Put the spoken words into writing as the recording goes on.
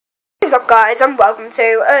What is up, guys, and welcome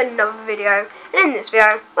to another video. And in this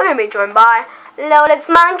video, we're going to be joined by Lowlet's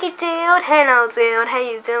Monkey Dude. Hello, dude. How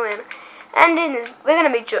you doing? And in this, we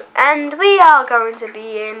are going to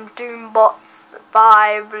be in Doombot's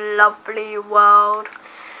 5 Lovely World.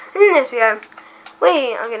 And in this video,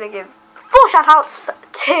 we are going to give 4 shoutouts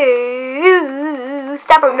to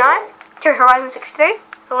Stabroom 9, to Horizon 63,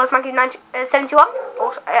 Lowlet's Monkey 71.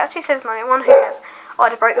 Also, it actually says 91. Who cares? Oh, I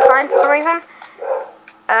just broke the sign for some reason.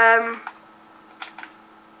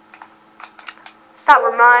 Start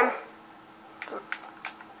with mine.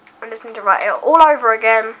 I just need to write it all over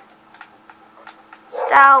again.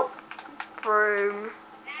 Stout Broom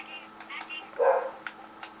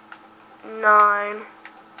 9.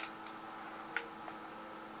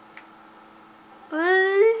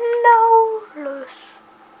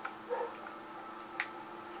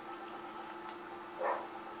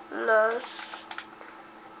 Lowless.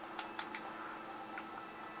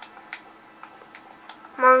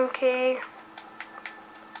 Monkey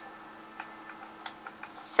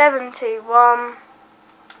 71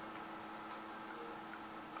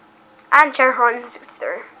 and Horizon 63.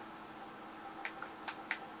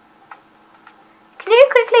 Can you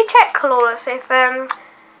quickly check, Lawless, if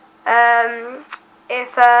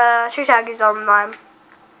True Tag is online,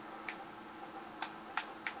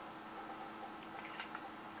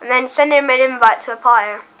 and then send him an invite to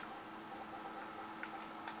apply.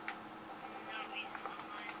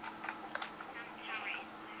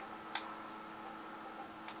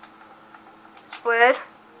 Weird.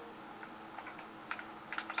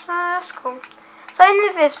 So that's cool. So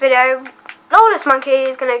in this video, Lawless Monkey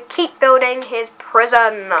is gonna keep building his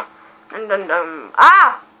prison. Dun, dun, dun.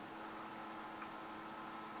 Ah!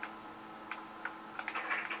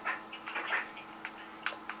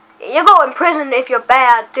 You go in prison if you're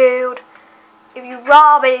bad, dude. If you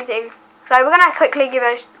rob anything. So we're gonna quickly give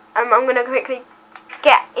a. I'm gonna quickly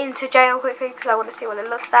get into jail quickly because I want to see what it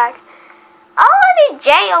looks like. Oh, I need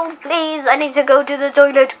jail, please. I need to go to the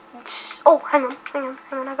toilet. Oh, hang on.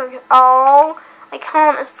 I gotta go. Oh, I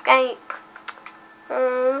can't escape.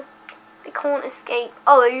 Oh, I can't escape.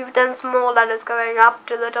 Oh, you've done some more ladders going up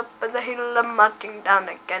to the top of the hill and mudding down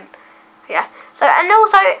again. Yeah. So, and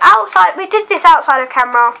also outside, we did this outside of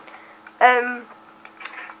camera. And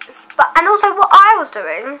also what I was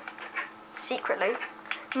doing secretly,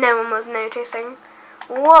 no one was noticing,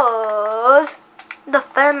 was the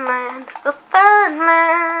Funland.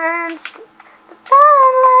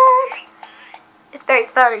 It's very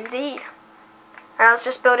fun indeed. And I was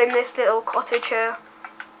just building this little cottage here.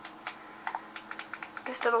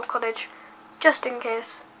 This little cottage. Just in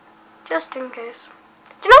case. Do you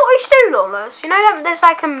know what we should do, Lawless? You know that there's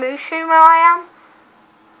like a mushroom where I am?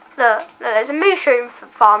 Look, there's a mushroom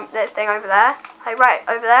farm, that thing over there. Like right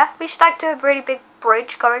over there. We should like do a really big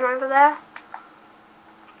bridge going over there.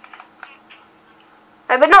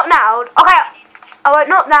 No, but not now. Okay. Oh,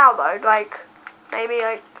 not now though. Like maybe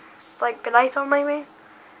like later, maybe.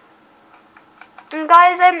 And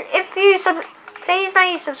guys, if you please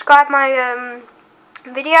may you subscribe my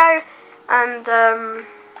video and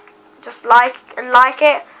just like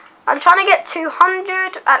it. I'm trying to get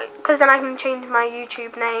 200 because then I can change my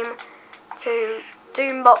YouTube name to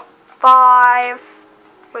Doombot 5,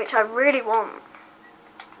 which I really want.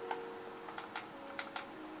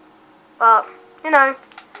 But you know,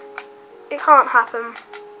 it can't happen.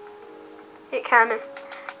 It can.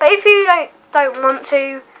 But if you don't want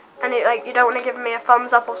to, and you don't want to give me a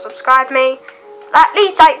thumbs up or subscribe me, at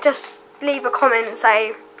least just leave a comment and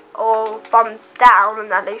say, or thumbs down,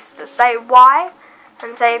 and at least just say why,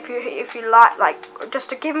 and say if you like just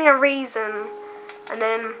to give me a reason, and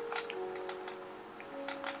then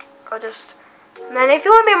and then if you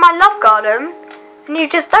want to be in my love garden, and you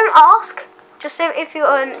just don't ask, just if you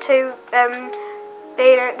want to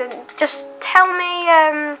just tell me,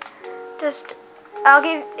 I'll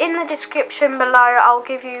give in the description below. I'll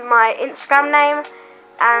give you my Instagram name,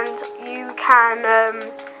 and you can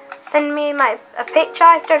send me a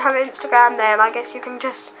picture. If you don't have Instagram, then I guess you can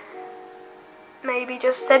just maybe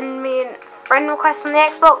just send me a friend request on the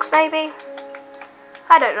Xbox. Maybe,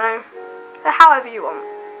 I don't know, however you want.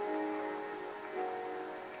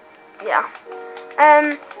 Yeah.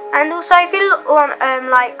 And also if you want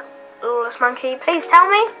like Lawless Monkey, please tell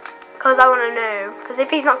me, because I want to know, because if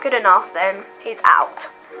he's not good enough, then he's out.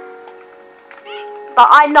 But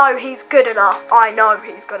I know he's good enough.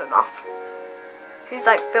 He's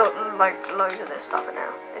built loads of this stuff in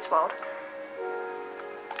this world.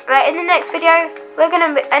 Right, in the next video we're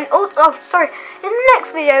gonna be, in the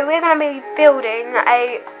next video we're gonna be building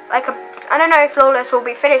I don't know if Lawless will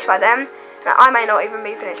be finished by then. I may not even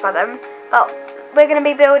be finished by then, but we're going to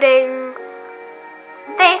be building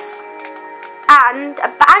this and a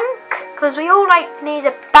bank, because we all like need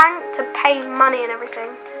a bank to pay money and everything.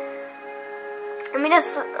 I mean,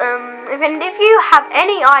 just if you have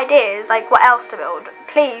any ideas like what else to build,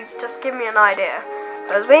 please just give me an idea,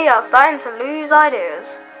 because we are starting to lose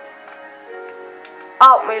ideas,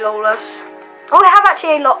 aren't we, Lawless? Oh, we have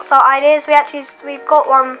actually lots of ideas. We've got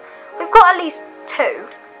one. We've got at least 2.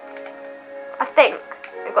 I think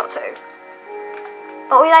we've got 2,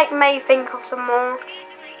 but we like may think of some more.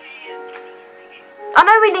 I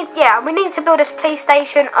know we need to build a police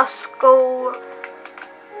station, a school,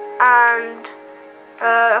 and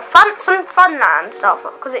some funland stuff,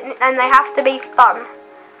 and they have to be fun.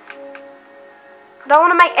 I don't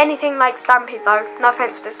want to make anything like Stampy though. No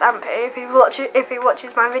offense to Stampy if he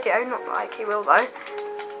watches my video, not like he will though,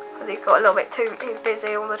 because he's got a little bit he's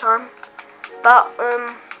busy all the time. But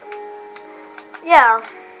yeah,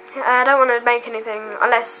 I don't want to make anything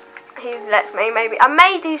unless he lets me. Maybe I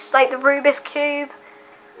may do like the Rubik's Cube.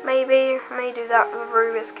 Maybe I may do that with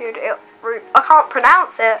Rubik's Cube. I can't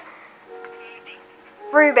pronounce it.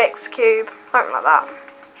 Rubik's Cube, something like that.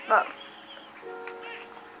 But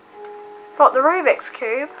what, the Rubik's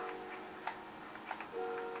Cube?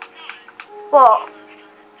 What?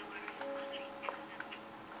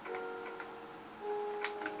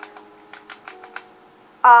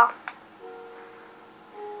 Ah.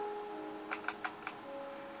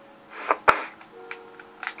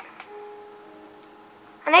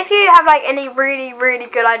 And if you have like any really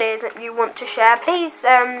good ideas that you want to share, please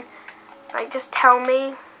like just tell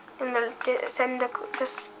me in the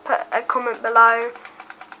just put a comment below,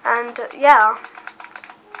 and yeah,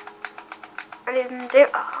 and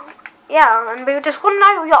and we just want to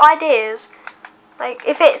know your ideas. Like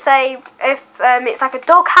if it's it's like a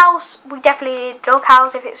dog house, we definitely need a dog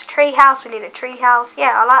house. If it's a tree house, we need a tree house.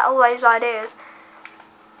 Yeah, I like all those ideas.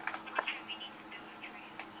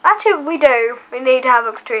 Actually, we do. We need to have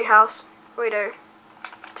a tree house. We do.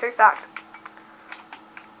 True fact.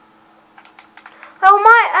 Oh,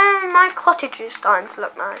 my cottage is starting to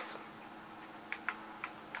look nice.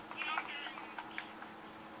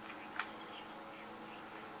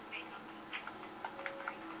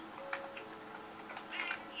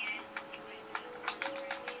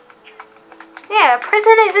 Yeah,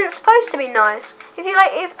 prison isn't supposed to be nice. If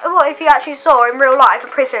you actually saw in real life a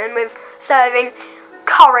prison with serving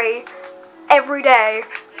curry every day,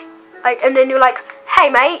 like, and then you're like, hey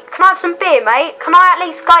mate, can I have some beer, mate? Can I at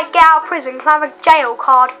least like get out of prison? Can I have a jail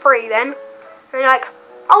card free then? And you're like,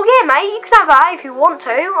 oh yeah mate, you can have that if you want to.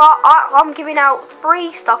 I'm giving out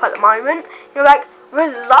free stuff at the moment. You're like,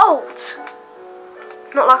 results.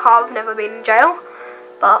 Not like I've never been in jail,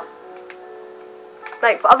 but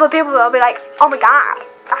like for other people they'll be like, oh my god,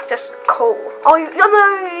 that's just cool. Oh, you're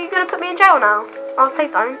gonna put me in jail now? Oh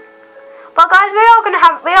please don't. But guys, we are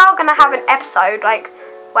gonna have an episode like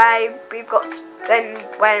where we've got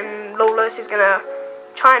when Lawless is gonna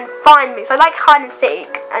try and find me. So like hide and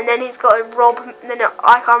seek, and then he's got to rob. And then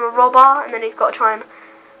I'm a robber, and then he's got to try and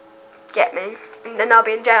get me, and then I'll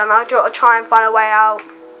be in jail, and I've got to try and find a way out.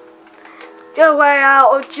 Get a way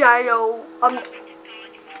out of jail.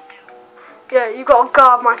 Yeah, you got to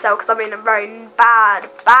guard myself because I'm being a very bad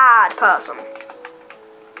person.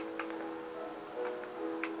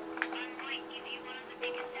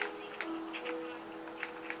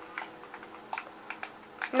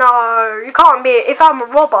 No, you can't be. If I'm a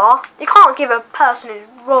robber, you can't give a person who's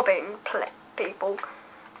robbing people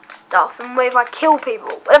stuff. And if I kill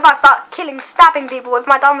people, but if I start stabbing people with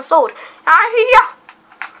my dumb sword, I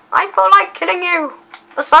feel like killing you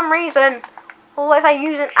for some reason. Or if I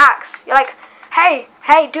use an axe, you're like, hey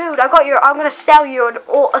dude, I'm gonna sell you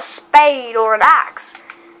a spade or an axe.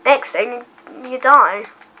 Next thing, you die.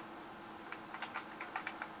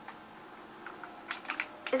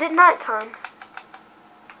 Is it night time?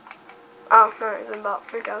 Oh, no, it isn't, but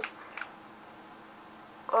who cares?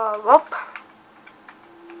 Bob.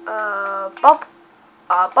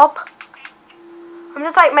 I'm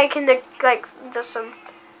just like making the, like, just some.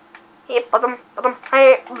 Good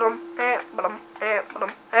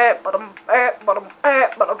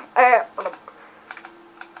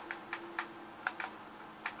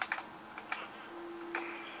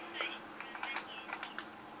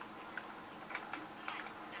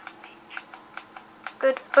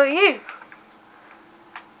for you.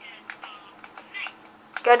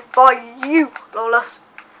 Good for you, Lawless.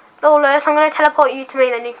 Lawless, I'm going to teleport you to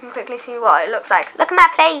me, then you can quickly see what it looks like. Look at my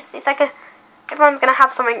place. It's like everyone's going to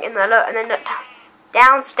have something in there. Look, and then look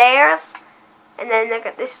downstairs. And then look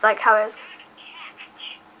at this is like how it is.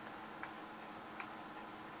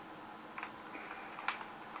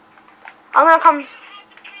 I'm gonna come.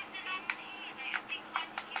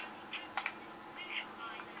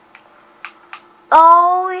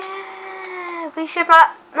 Oh yeah, we should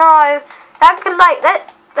no. That could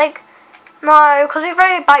no, because we've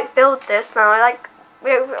already like this now. Like we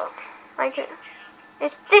don't like it.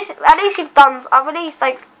 It's this. At least you've done. At least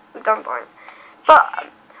like we've done fine. But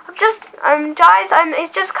I'm just guys.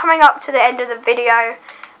 It's just coming up to the end of the video.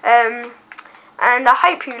 And I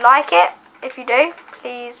hope you like it. If you do,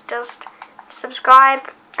 please just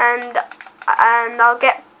subscribe, and I'll do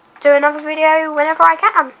another video whenever I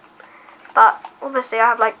can. But obviously I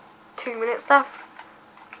have like 2 minutes left,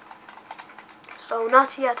 so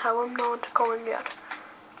not yet. I will not going yet.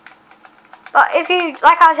 But if you,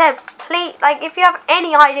 like I said, please, like if you have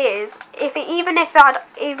any ideas, even if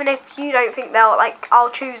you don't think I'll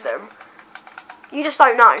choose them. You just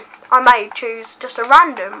don't know. I may choose just a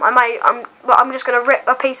random. I'm just gonna rip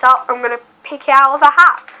a piece up. I'm gonna pick it out of a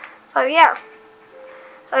hat. So yeah.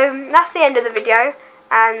 So that's the end of the video,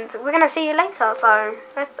 and we're gonna see you later. So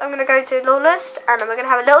I'm gonna go to Lawless, and we're gonna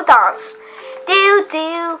have a little dance. Do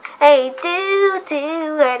do, hey do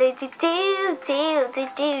do, do do do do do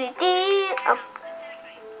do do.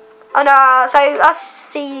 Oh no. So I'll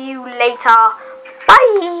see you later.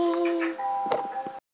 Bye.